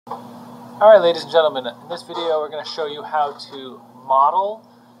Alright, ladies and gentlemen, in this video we're going to show you how to model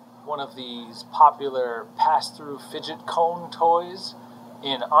one of these popular pass-through fidget cone toys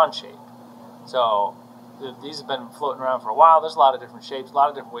in Onshape. So these have been floating around for a while. There's a lot of different shapes, a lot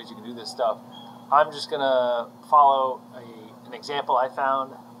of different ways you can do this stuff. I'm just going to follow an example I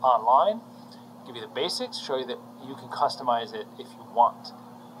found online, give you the basics, show you that you can customize it if you want.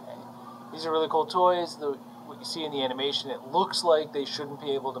 Okay. These are really cool toys. What you see in the animation, it looks like they shouldn't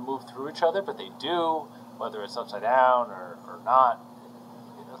be able to move through each other, but they do, whether it's upside down or not.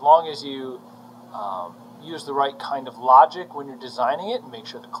 As long as you use the right kind of logic when you're designing it and make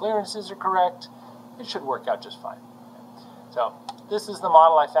sure the clearances are correct, it should work out just fine. So this is the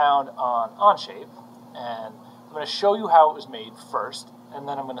model I found on Onshape, and I'm going to show you how it was made first, and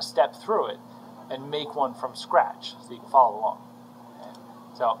then I'm going to step through it and make one from scratch so you can follow along. Okay.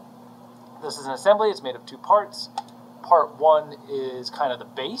 So this is an assembly. It's made of two parts. Part one is kind of the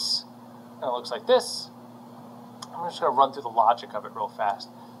base, and it looks like this. I'm just going to run through the logic of it real fast.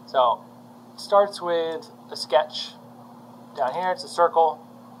 So it starts with a sketch. Down here it's a circle,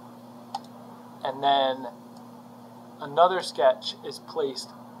 and then another sketch is placed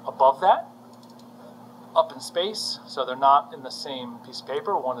above that, up in space, so they're not in the same piece of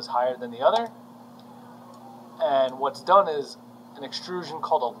paper. One is higher than the other. And what's done is an extrusion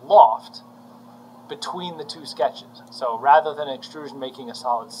called a loft between the two sketches. So rather than extrusion making a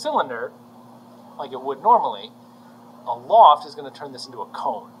solid cylinder like it would normally, a loft is going to turn this into a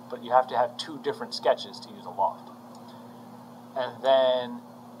cone, but you have to have two different sketches to use a loft. And then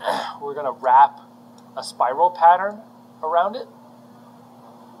we're going to wrap a spiral pattern around it,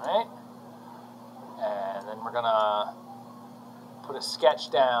 right? And then we're going to put a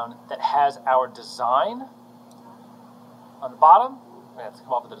sketch down that has our design on the bottom. We have to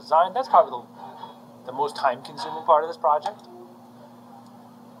come up with a design. That's probably the most time-consuming part of this project.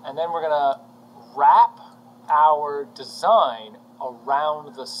 And then we're going to wrap our design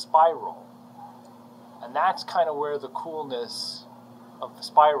around the spiral. And that's kind of where the coolness of the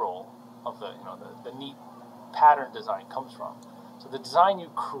spiral, of the neat pattern design comes from. So the design you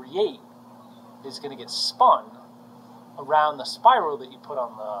create is going to get spun around the spiral that you put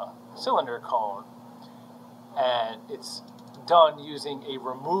on the cylinder cone, and it's done using a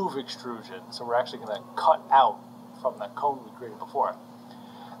remove extrusion. So we're actually going to cut out from that cone we created before.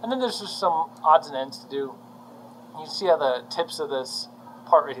 And then there's just some odds and ends to do. You see how the tips of this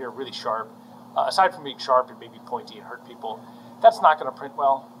part right here are really sharp. Aside from being sharp and maybe pointy and hurt people, that's not going to print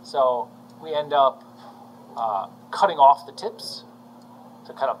well. So we end up cutting off the tips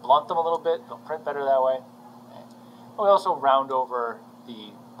to kind of blunt them a little bit. They'll print better that way. Okay. We also round over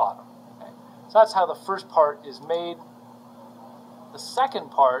the bottom. Okay. So that's how the first part is made. The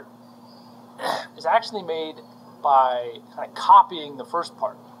second part is actually made by kind of copying the first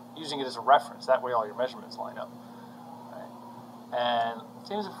part, using it as a reference. That way all your measurements line up. Right. And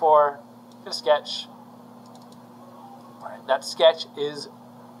same as before, get a sketch. Right. That sketch is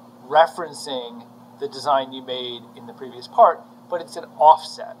referencing the design you made in the previous part, but it's an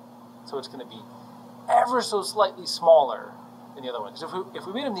offset. So it's going to be ever so slightly smaller than the other one. Because if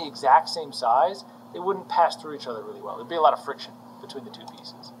we made them the exact same size, they wouldn't pass through each other really well. There'd be a lot of friction between the two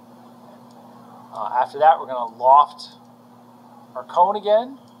pieces. After that, we're going to loft our cone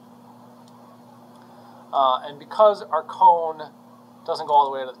again. And because our cone doesn't go all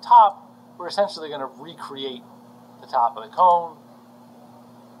the way to the top, we're essentially going to recreate the top of the cone.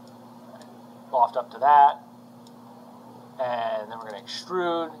 Loft up to that. And then we're going to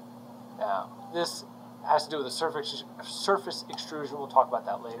extrude. Now, this has to do with the surface extrusion. We'll talk about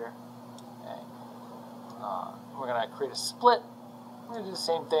that later. Okay. We're going to create a split. We're going to do the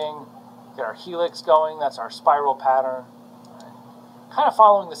same thing. Get our helix going. That's our spiral pattern. Right. Kind of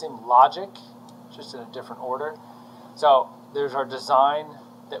following the same logic, just in a different order. So there's our design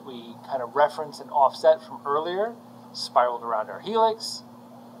that we kind of reference and offset from earlier, spiraled around our helix.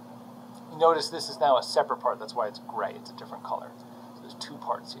 You notice this is now a separate part. That's why it's gray. It's a different color. So there's two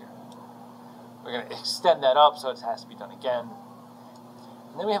parts here. We're going to extend that up, so it has to be done again.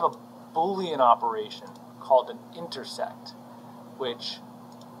 And then we have a Boolean operation called an intersect, which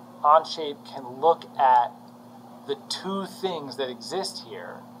Onshape can look at the two things that exist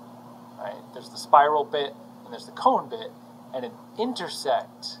here. Right? There's the spiral bit and there's the cone bit, and an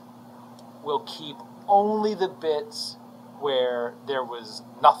intersect will keep only the bits where there was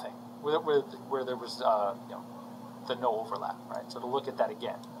nothing, where there was the no overlap. Right? So to look at that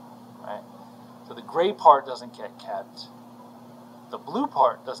again. Right? So the gray part doesn't get kept. The blue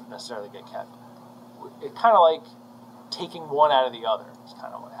part doesn't necessarily get kept. It's kind of like taking one out of the other is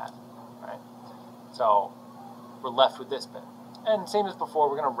kind of what happened, right? So we're left with this bit. And same as before,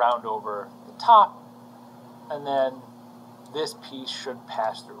 we're going to round over the top, and then this piece should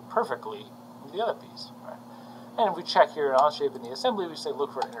pass through perfectly with the other piece. Right? And if we check here in Onshape in the assembly, we say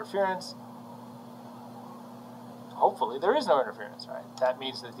look for interference. Hopefully there is no interference, right? That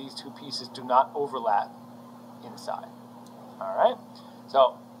means that these two pieces do not overlap inside. All right?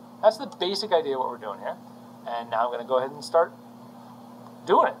 So that's the basic idea of what we're doing here. And now I'm going to go ahead and start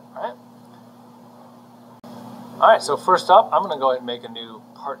doing it, right? All right, so first up, I'm going to go ahead and make a new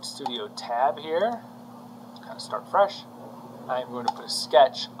Part Studio tab here. Let's kind of start fresh. I'm going to put a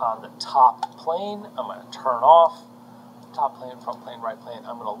sketch on the top plane. I'm going to turn off top plane, front plane, right plane.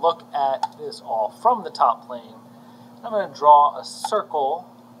 I'm going to look at this all from the top plane. I'm going to draw a circle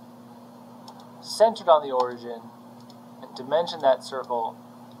centered on the origin and dimension that circle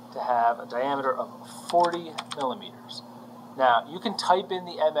to have a diameter of 40 millimeters. Now, you can type in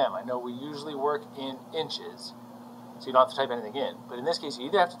the mm. I know we usually work in inches, so you don't have to type anything in. But in this case, you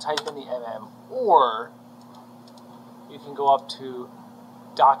either have to type in the mm or you can go up to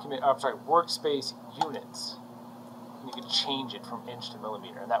workspace units. And you can change it from inch to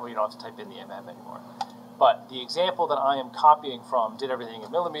millimeter, and that way you don't have to type in the mm anymore. But the example that I am copying from did everything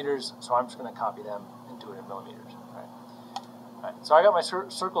in millimeters, so I'm just going to copy them and do it in millimeters. All right, so I got my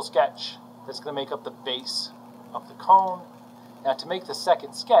circle sketch that's going to make up the base of the cone. Now to make the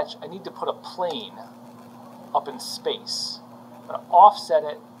second sketch, I need to put a plane up in space. I'm going to offset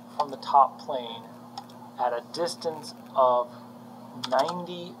it from the top plane at a distance of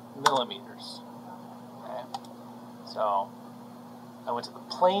 90 millimeters. Okay? So I went to the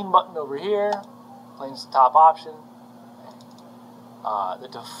plane button over here. Plane's the top option. The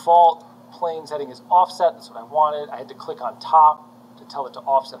default plane setting is offset. That's what I wanted. I had to click on top to tell it to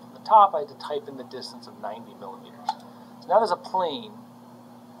offset from the top. I had to type in the distance of 90 millimeters. So now there's a plane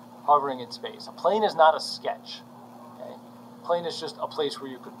hovering in space. A plane is not a sketch. Okay? A plane is just a place where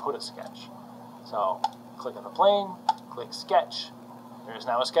you could put a sketch. So click on the plane, click sketch. There is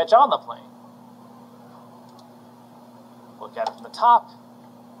now a sketch on the plane. Look at it from the top.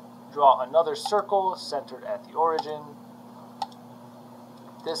 Draw another circle centered at the origin.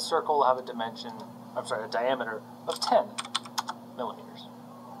 This circle will have a diameter of 10 millimeters.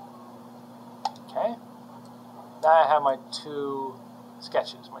 Okay? Now I have my two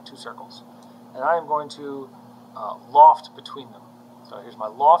sketches, my two circles. And I am going to loft between them. So here's my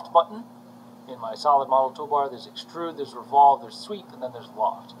loft button. In my solid model toolbar, there's extrude, there's revolve, there's sweep, and then there's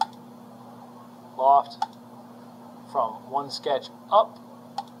loft. Loft from one sketch up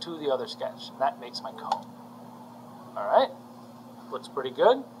to the other sketch. And that makes my cone. Alright, looks pretty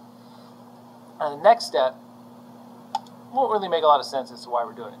good. And the next step won't really make a lot of sense as to why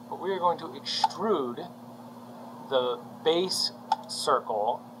we're doing it, but we are going to extrude the base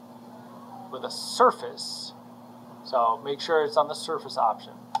circle with a surface. So make sure it's on the surface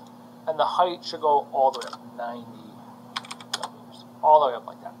option. And the height should go all the way up, 90 millimeters, all the way up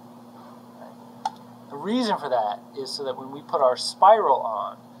like that. Right. The reason for that is so that when we put our spiral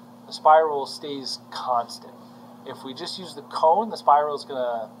on, the spiral stays constant. If we just use the cone, the spiral is going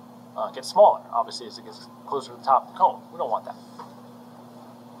to get smaller, obviously, as it gets closer to the top of the cone. We don't want that.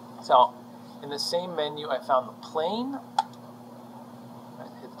 So, in the same menu, I found the plane. Right,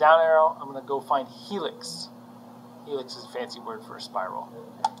 hit the down arrow. I'm going to go find helix. Helix is a fancy word for a spiral.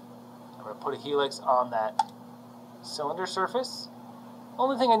 I'm going to put a helix on that cylinder surface. The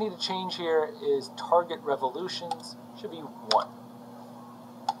only thing I need to change here is target revolutions. Should be 1.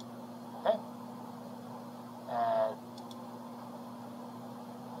 Okay? And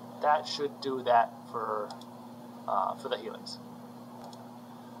that should do that for the helix.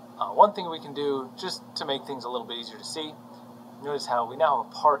 One thing we can do, just to make things a little bit easier to see, notice how we now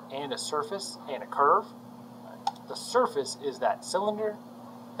have a part and a surface and a curve. The surface is that cylinder,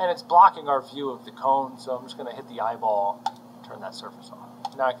 and it's blocking our view of the cone, so I'm just going to hit the eyeball, turn that surface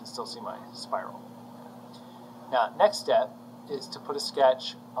off. Now I can still see my spiral. Now, next step is to put a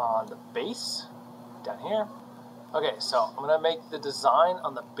sketch on the base, down here. Okay, so I'm going to make the design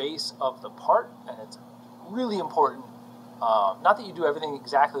on the base of the part, and it's really important, not that you do everything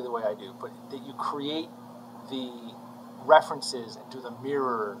exactly the way I do, but that you create the references and do the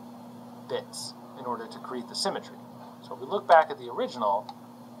mirror bits in order to create the symmetry. So if we look back at the original,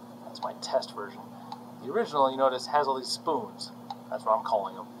 that's my test version. The original, you notice, has all these spoons. That's what I'm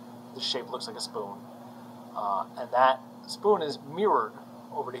calling them. This shape looks like a spoon. And that spoon is mirrored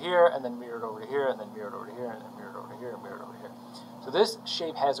over to here, and then mirrored over to here, and then mirrored over to here, and then mirrored over to here, and mirrored over to here. So this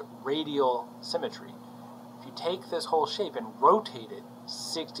shape has radial symmetry. If you take this whole shape and rotate it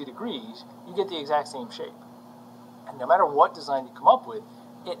 60 degrees, you get the exact same shape. And no matter what design you come up with,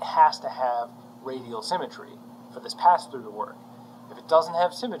 it has to have radial symmetry for this pass-through to work. If it doesn't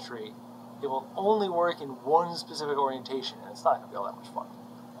have symmetry, it will only work in one specific orientation, and it's not going to be all that much fun.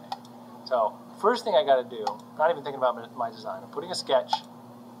 Okay. So, first thing I got to do, not even thinking about my design, I'm putting a sketch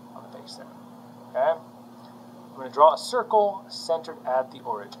on the face there. Okay? I'm going to draw a circle centered at the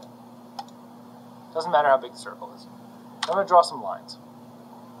origin. Doesn't matter how big the circle is. I'm going to draw some lines.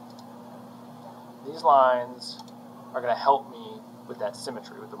 These lines are going to help me with that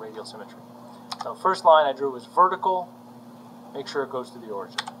symmetry, with the radial symmetry. So the first line I drew was vertical. Make sure it goes to the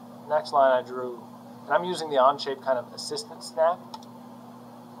origin. Next line I drew, and I'm using the Onshape kind of assistant snap.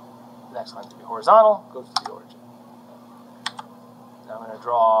 The next line to be horizontal, goes to the origin. Now I'm going to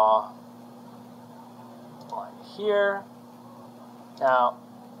draw a line here. Now,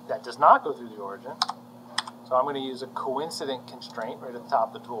 that does not go through the origin, so I'm going to use a coincident constraint right at the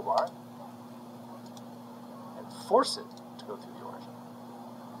top of the toolbar and force it to go through the origin.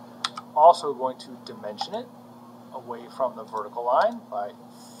 Also going to dimension it away from the vertical line by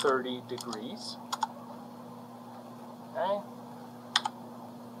 30 degrees. Okay.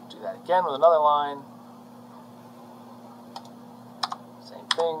 Do that again with another line. Same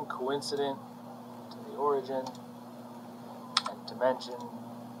thing, coincident to the origin and dimension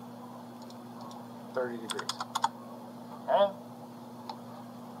 30 degrees. Okay.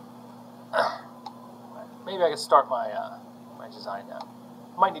 Maybe I can start my my design now.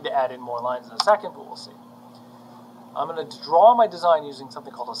 Might need to add in more lines in a second, but we'll see. I'm going to draw my design using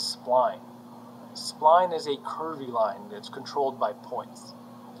something called a spline. A spline is a curvy line that's controlled by points.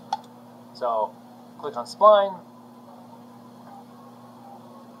 So, click on spline.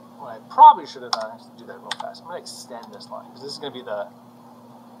 What I probably should have done is to do that real fast. I'm going to extend this line because this is going to be the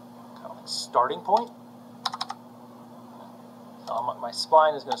kind of like starting point. So my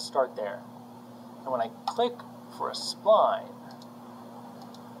spline is going to start there. And when I click for a spline,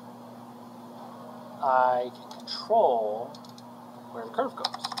 I can control where the curve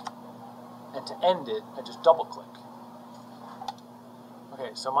goes. And to end it, I just double click. Okay,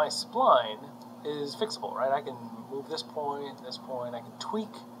 so my spline is fixable, right? I can move this point, I can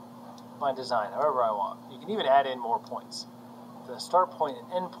tweak my design however I want. You can even add in more points. The start point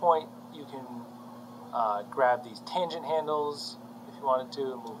and end point, you can grab these tangent handles if you wanted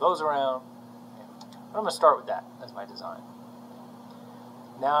to, and move those around. I'm going to start with that as my design.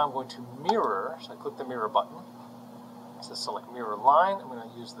 Now I'm going to mirror, so I click the mirror button. It says select mirror line. I'm going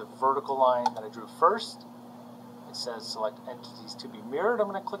to use the vertical line that I drew first. It says select entities to be mirrored. I'm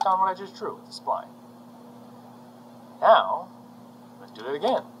going to click on what I just drew with the spline. Now, I'm going to do it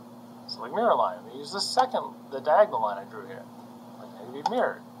again. Select mirror line. I'm going to use the diagonal line I drew here. Like to be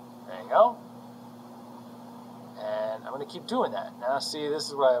mirrored. There you go. And I'm going to keep doing that. Now see, this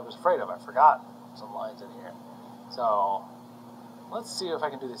is what I was afraid of. I forgot some lines in here. So, let's see if I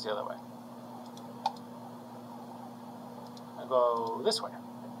can do this the other way. I'll go this way.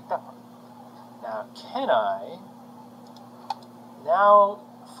 Like that one. Now, can I now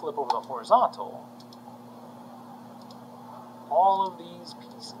flip over the horizontal all of these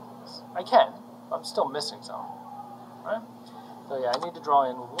pieces? I can. But I'm still missing some. Right? So yeah, I need to draw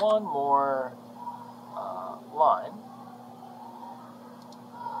in one more line.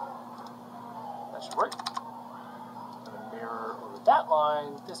 That should work. I'm going to mirror over that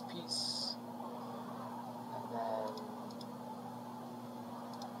line, this piece, and then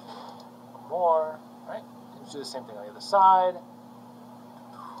one more, right? And do the same thing on the other side.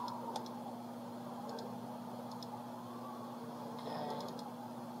 Okay.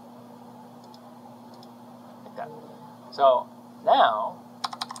 Like that. So now,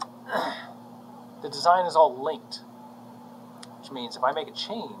 the design is all linked, which means if I make a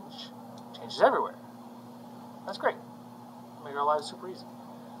change, it changes everywhere. That's great. Make our lives super easy.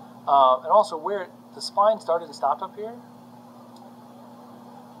 And also, where the spine started and stopped up here,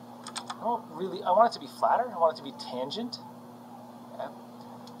 I want it to be flatter. I want it to be tangent. Okay?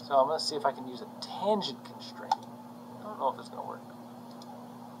 So I'm going to see if I can use a tangent constraint. I don't know if it's going to work.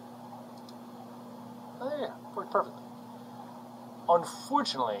 Oh, there you go. Worked perfectly.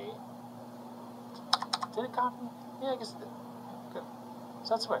 Unfortunately, did it copy? Yeah, I guess it did. Good.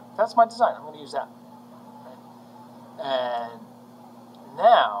 So that's my design. I'm going to use that. And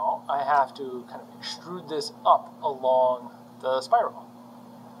now I have to kind of extrude this up along the spiral.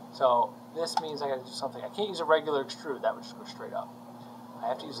 So this means I got to do something. I can't use a regular extrude. That would just go straight up. I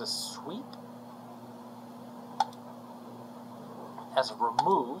have to use a sweep as a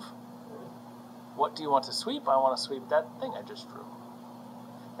remove. What do you want to sweep? I want to sweep that thing I just drew.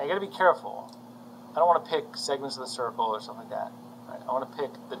 Now you got to be careful. I don't want to pick segments of the circle or something like that. Right? I want to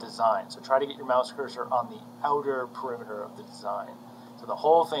pick the design. So try to get your mouse cursor on the outer perimeter of the design. So the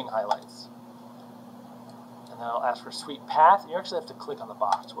whole thing highlights. and then I'll ask for sweep path. You actually have to click on the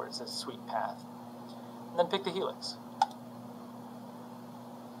box where it says sweep path, and then pick the helix.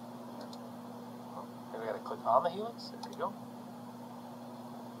 Maybe I got to click on the helix. There you go.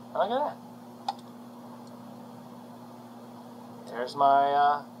 And look at that. There's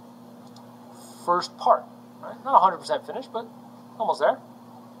my first part. Right? Not 100% finished, but almost there.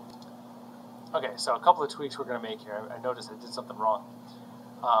 Okay, so a couple of tweaks we're going to make here. I noticed I did something wrong.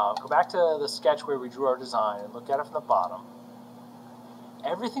 Go back to the sketch where we drew our design and look at it from the bottom.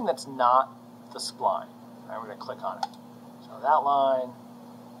 Everything that's not the spline, right, we're going to click on it. So that line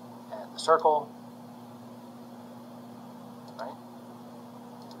and the circle, right?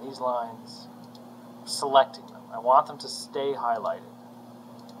 These lines, selecting them. I want them to stay highlighted.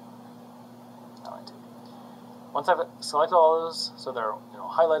 Once I've selected all those, so they're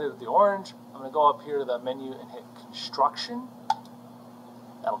highlighted with the orange, I'm going to go up here to the menu and hit Construction.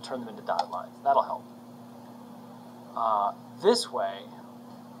 That'll turn them into dotted lines. That'll help. This way,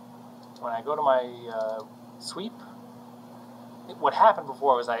 when I go to my sweep, what happened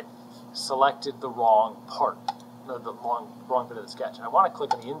before was I selected the wrong part, the wrong bit of the sketch. And I want to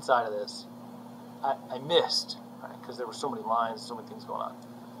click on the inside of this. I missed, because there were so many lines, so many things going on.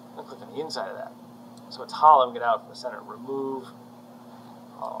 I'm going to click on the inside of that. So it's hollowing it out from the center. Remove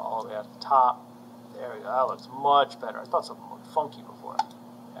all the way out to the top. There we go. That looks much better. I thought something looked funky before.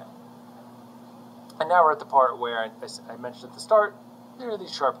 Okay. And now we're at the part where I mentioned at the start, there are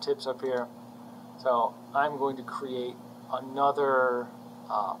these sharp tips up here. So I'm going to create another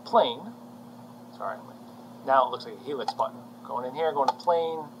plane. Sorry. Now it looks like a helix button. Going in here, going to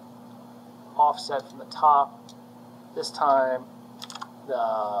plane, offset from the top. This time,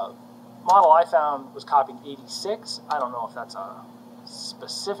 the model I found was copying 86. I don't know if that's a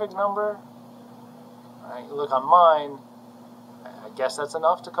specific number. All right, you look on mine. I guess that's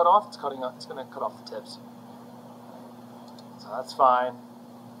enough to cut off. It's going to cut off the tips. So that's fine.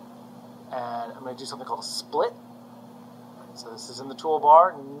 And I'm going to do something called a split. So this is in the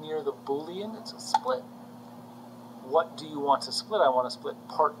toolbar near the Boolean. It's a split. What do you want to split? I want to split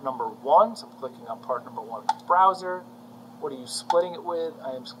part number 1. So I'm clicking on part number 1 in the browser. What are you splitting it with?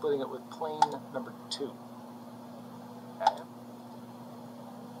 I am splitting it with plane number 2. Okay.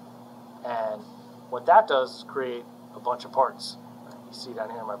 And what that does is create a bunch of parts. You see down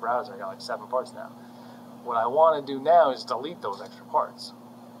here in my browser, I got like 7 parts now. What I want to do now is delete those extra parts.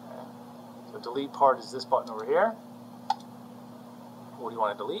 Okay. So delete part is this button over here. What do you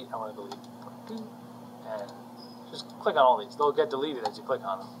want to delete? I want to delete part 2. And just click on all these. They'll get deleted as you click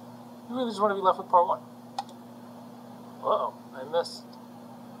on them. You really just want to be left with part 1. Uh-oh, I missed.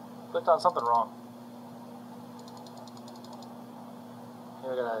 Clicked on something wrong. Here,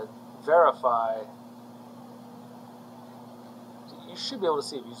 we're going to verify. You should be able to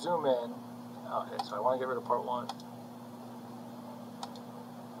see if you zoom in. Okay, so I want to get rid of part 1.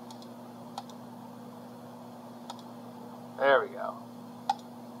 There we go.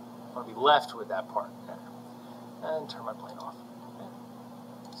 I want to be left with that part. Okay. And turn my plane off. Okay.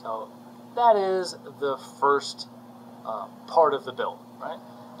 So that is the first part of the build, right?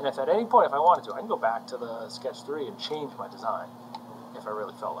 And if at any point, if I wanted to, I can go back to the sketch 3 and change my design if I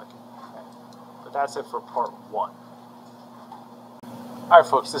really felt like it. Okay. But that's it for part 1. Alright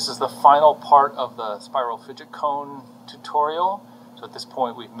folks, this is the final part of the spiral fidget cone tutorial. So at this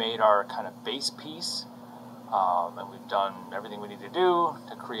point we've made our kind of base piece, and we've done everything we need to do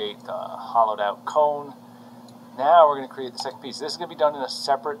to create the hollowed out cone. Now we're going to create the second piece. This is going to be done in a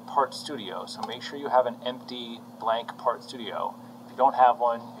separate part studio, so make sure you have an empty blank part studio. If you don't have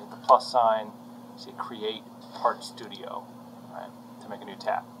one, hit the plus sign, say create part studio, right, to make a new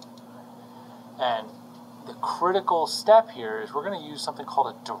tab. And the critical step here is we're going to use something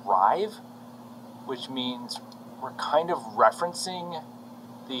called a derive, which means we're kind of referencing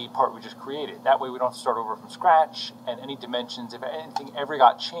the part we just created. That way we don't have to start over from scratch, and any dimensions, if anything ever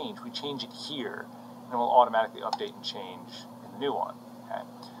got changed, we change it here, and it will automatically update and change in the new one. Okay?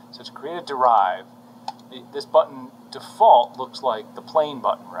 So to create a derive, this button default looks like the plane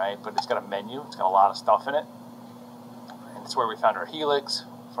button, right? But it's got a menu, it's got a lot of stuff in it. And it's where we found our helix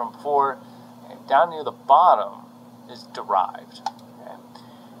from before. And down near the bottom is derived. Okay?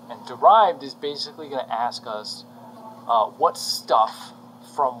 And derived is basically going to ask us what stuff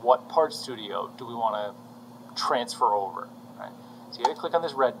from what part studio do we want to transfer over. Right? So you got to click on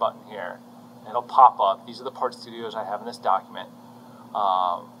this red button here, and it'll pop up. These are the part studios I have in this document.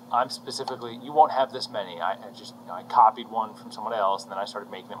 I'm specifically, you won't have this many. I copied one from someone else, and then I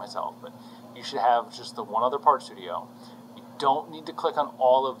started making it myself. But you should have just the one other part studio. You don't need to click on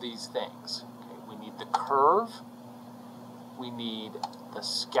all of these things. Okay? We need the curve. We need the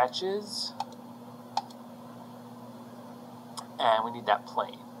sketches. and we need that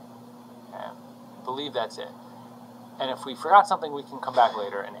plane. And I believe that's it. And if we forgot something, we can come back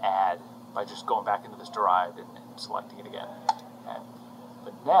later and add by just going back into this derived and selecting it again. And,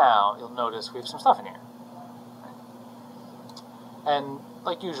 but now you'll notice we have some stuff in here. And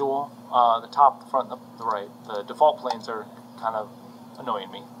like usual, the top, the front, the right, the default planes are kind of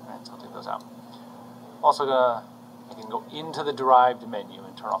annoying me. Right, so I'll take those out. Also I can go into the derived menu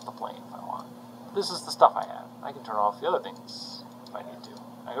and turn off the plane if I want. This is the stuff I have. I can turn off the other things if I need to.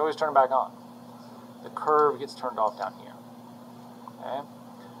 I can always turn it back on. The curve gets turned off down here. Okay?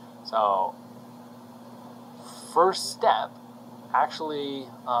 So, first step actually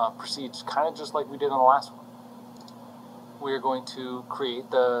proceeds kind of just like we did on the last one. We're going to create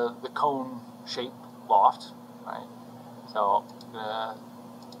the cone shape loft, right? So, I'm going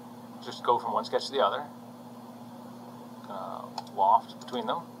to just go from one sketch to the other. Loft between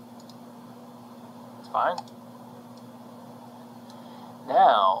them. It's fine.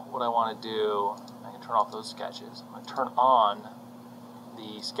 Now, what I want to do, I can turn off those sketches. I'm going to turn on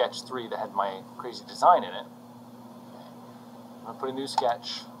the sketch 3 that had my crazy design in it. I'm going to put a new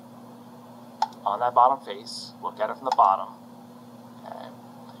sketch on that bottom face. Look at it from the bottom. Okay.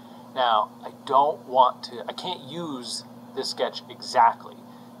 Now, I can't use this sketch exactly,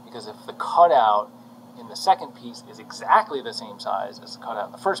 because if the cutout in the second piece is exactly the same size as the cutout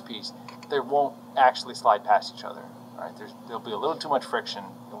in the first piece, they won't actually slide past each other. Right? There'll be a little too much friction.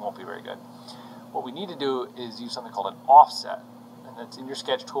 It won't be very good. What we need to do is use something called an offset, and that's in your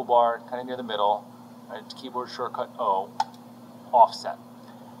sketch toolbar, kind of near the middle. Right? It's keyboard shortcut O, offset,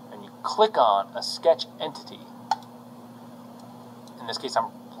 and you click on a sketch entity. In this case,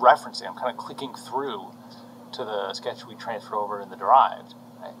 I'm kind of clicking through to the sketch we transferred over in the derived.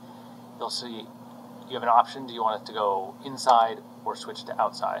 Right? You'll see you have an option. Do you want it to go inside or switch to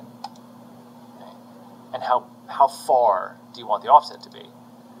outside? Okay. And how far do you want the offset to be?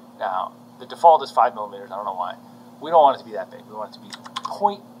 Now, the default is 5 millimeters. I don't know why. We don't want it to be that big. We want it to be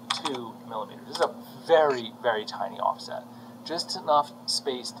 0.2 millimeters. This is a very, very tiny offset. Just enough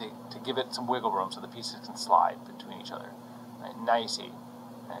space to give it some wiggle room so the pieces can slide between each other. Right? Nicey.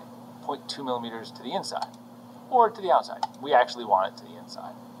 Right? 0.2 millimeters to the inside or to the outside. We actually want it to the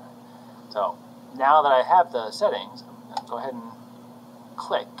inside. Right? So now that I have the settings, I'm going to go ahead and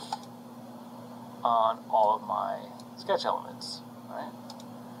click on all of my sketch elements. Right?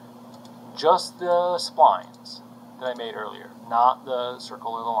 Just the splines that I made earlier, not the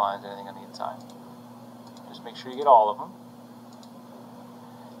circle or the lines or anything on the inside. Just make sure you get all of them.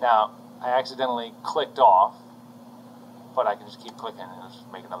 Now, I accidentally clicked off, but I can just keep clicking and just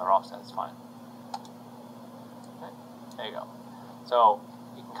make another offset. It's fine. Okay. There you go. So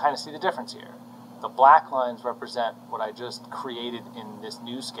you can kind of see the difference here. The black lines represent what I just created in this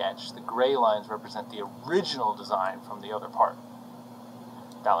new sketch. The gray lines represent the original design from the other part.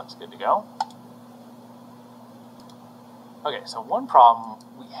 That looks good to go. Okay, so one problem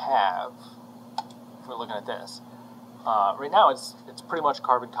we have, if we're looking at this, right now it's pretty much a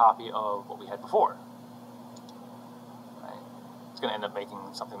carbon copy of what we had before. Right? It's going to end up making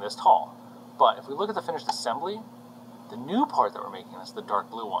something this tall. But if we look at the finished assembly, the new part that we're making, that's the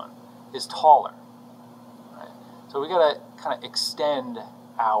dark blue one, is taller. Right? So we got to kind of extend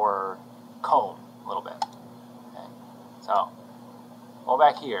our cone a little bit. Okay? So, well,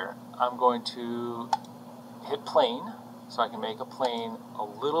 back here, I'm going to hit plane, so I can make a plane a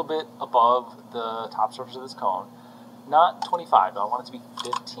little bit above the top surface of this cone. Not 25, though. I want it to be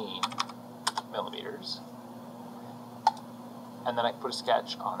 15 millimeters. And then I can put a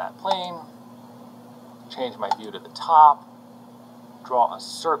sketch on that plane, change my view to the top, draw a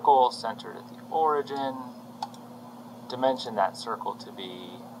circle centered at the origin, dimension that circle to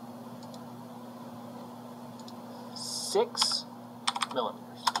be 6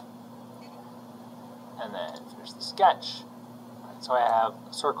 millimeters. And then finish the sketch. Right, so I have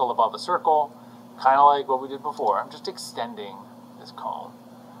a circle above a circle, kind of like what we did before. I'm just extending this cone.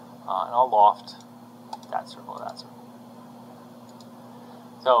 And I'll loft that circle to that circle.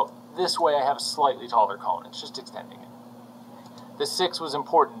 So this way I have a slightly taller cone. It's just extending it. The 6 was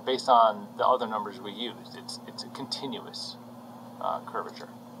important based on the other numbers we used. It's a continuous curvature.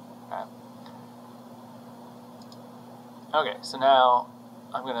 Okay? Okay, so now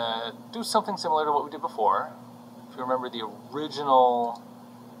I'm going to do something similar to what we did before. If you remember the original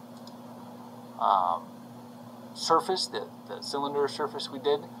surface, the cylinder surface we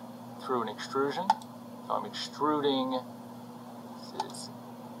did through an extrusion. So I'm extruding, this is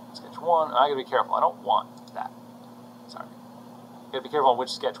sketch 1. I got to be careful. I don't want that. Sorry. You got to be careful on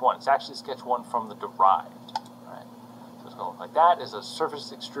which sketch 1. It's actually sketch 1 from the derived. Right? So it's going to look like that. Is a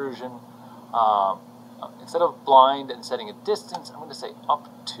surface extrusion. instead of blind and setting a distance, I'm going to say up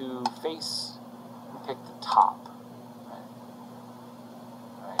to face and pick the top.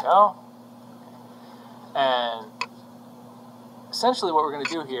 There you go. And essentially what we're going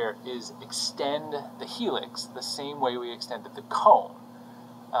to do here is extend the helix the same way we extended the cone.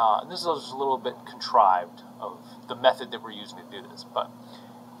 And this is just a little bit contrived of the method that we're using to do this, but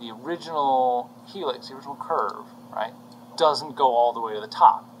the original helix, the original curve, right, doesn't go all the way to the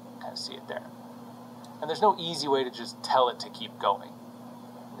top. You kind of see it there. And there's no easy way to just tell it to keep going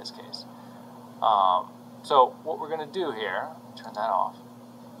in this case. So what we're going to do here, turn that off.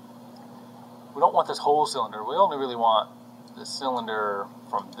 We don't want this whole cylinder. We only really want the cylinder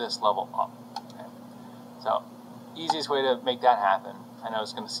from this level up. Okay? So easiest way to make that happen, I know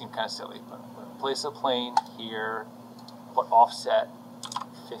it's going to seem kind of silly, but we're going to place a plane here, put offset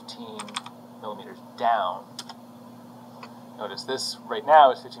 15 millimeters down. Notice this right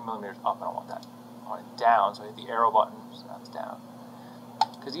now is 15 millimeters up. I don't want that. I want it down, so I hit the arrow button, so now it's down.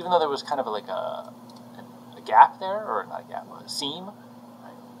 Because even though there was kind of like a gap there, or not a gap, a seam,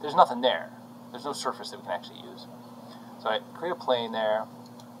 right, there's nothing there. There's no surface that we can actually use. So I create a plane there,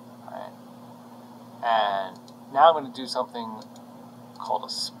 right, and now I'm going to do something called a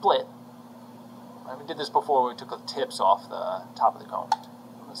split. Right, we did this before when we took the tips off the top of the cone.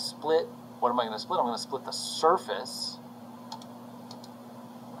 I'm going to split. What am I going to split? I'm going to split the surface.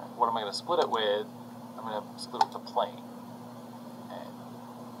 Right, what am I going to split it with? I'm going to split it with the plane. Okay.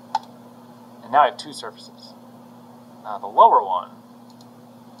 And now I have two surfaces. Now the lower one,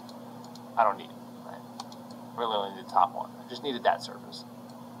 I don't need it. Right? Really only need the top one. I just needed that surface.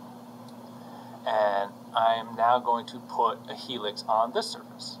 And I'm now going to put a helix on this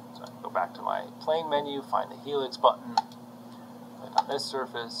surface. So I go back to my plane menu, find the helix button, click on this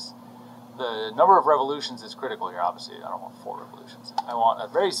surface. The number of revolutions is critical here, obviously. I don't want 4 revolutions. I want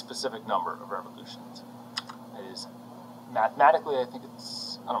a very specific number of revolutions. It is mathematically, I think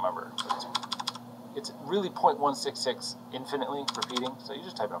it's, I don't remember, but it's really 0.166 infinitely repeating, so you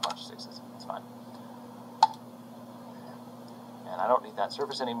just type in a bunch of sixes. It's fine. And I don't need that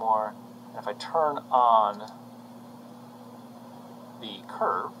surface anymore. And if I turn on the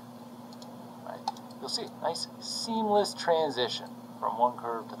curve, right, you'll see nice seamless transition from one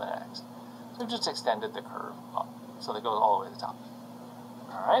curve to the next. So we've just extended the curve up, so that it goes all the way to the top.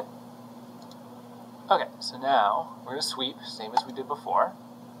 All right. Okay, so now we're going to sweep, same as we did before.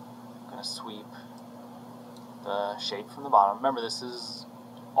 I'm going to sweep the shape from the bottom. Remember, this is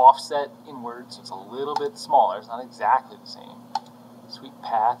offset inward, so it's a little bit smaller. It's not exactly the same. Sweep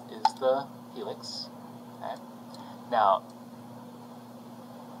path is the helix. Okay. Now,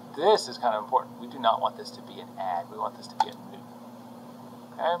 this is kind of important. We do not want this to be an add. We want this to be a new.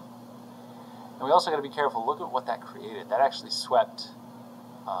 Okay. And we also got to be careful. Look at what that created. That actually swept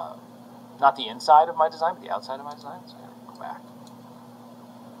not the inside of my design, but the outside of my design. So I got to go back.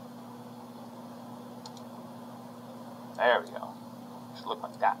 There we go. It should look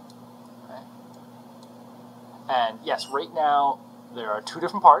like that. Okay. And yes, right now there are 2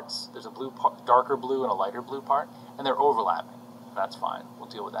 different parts. There's a blue part, darker blue, and a lighter blue part, and they're overlapping. That's fine. We'll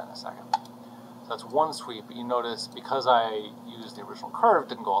deal with that in a second. So that's one sweep, but you notice because I used the original curve,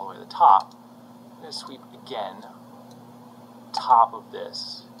 didn't go all the way to the top, I'm going to sweep again, top of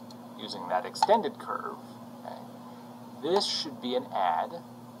this, using that extended curve. Okay. This should be an add.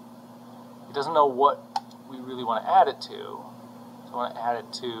 It doesn't know what we really want to add it to, so I want to add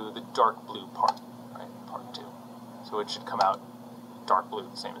it to the dark blue part, right, part 2. So it should come out dark blue,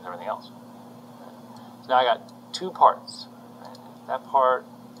 the same as everything else. Okay. So now I got 2 parts. Right. That part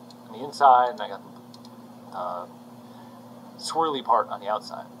on the inside, and I got the swirly part on the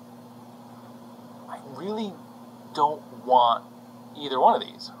outside. I really don't want either one of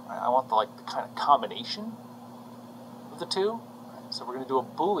these. Right? I want the kind of combination of the 2. Right? So we're going to do a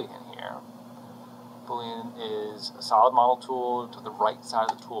Boolean here. Boolean is a solid model tool to the right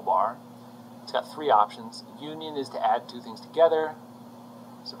side of the toolbar. It's got 3 options. Union is to add 2 things together.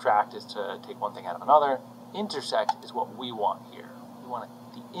 Subtract is to take one thing out of another. Intersect is what we want here. We want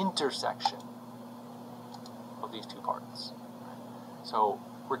the intersection of these 2 parts. So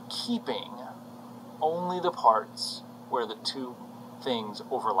we're keeping only the parts where the 2 things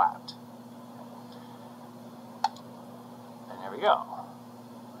overlapped. And there we go.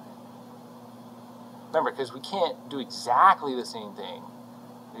 Remember, because we can't do exactly the same thing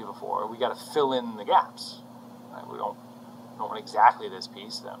we did before, we got to fill in the gaps. Right? We don't want exactly this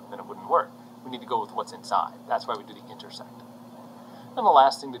piece, then it wouldn't work. We need to go with what's inside. That's why we do the intersect. And the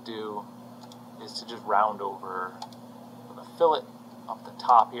last thing to do is to just round over with a fillet up the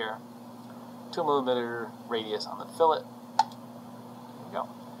top here. 2 millimeter radius on the fillet. There you go.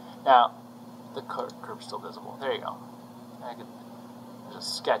 Now, the curve's still visible. There you go. There's a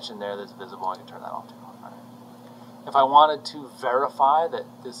sketch in there that's visible. I can turn that off too. All right. If I wanted to verify that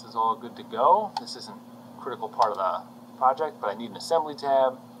this is all good to go, this isn't a critical part of the project, but I need an assembly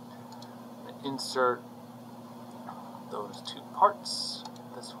tab. I'm going to insert those two parts.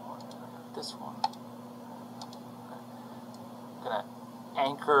 This one, this one. I'm going to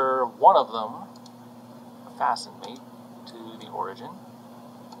anchor one of them, fasten mate, to the origin.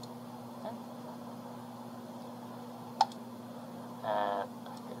 Okay. And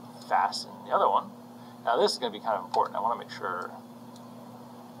fasten the other one. Now this is going to be kind of important. I want to make sure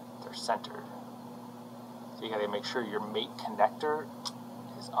they're centered. So you got to make sure your mate connector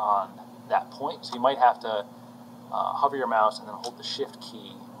is on that point. So you might have to hover your mouse and then hold the shift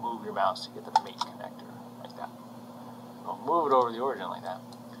key, move your mouse to get the mate connector, like that. So move it over the origin like that.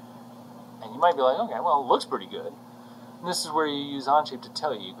 And you might be like, okay, well, it looks pretty good. And this is where you use Onshape to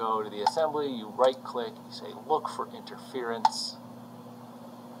tell you. You go to the assembly, you right click, you say look for interference,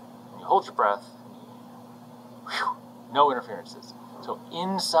 and you hold your breath, and no interferences. So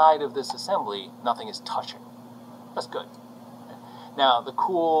inside of this assembly, nothing is touching. That's good. Now, the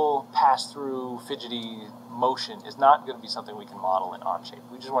cool pass-through, fidgety motion is not going to be something we can model in Onshape.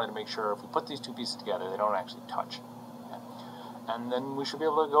 We just wanted to make sure if we put these two pieces together, they don't actually touch. Okay? And then we should be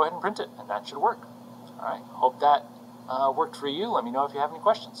able to go ahead and print it, and that should work. All right, hope that worked for you. Let me know if you have any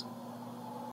questions.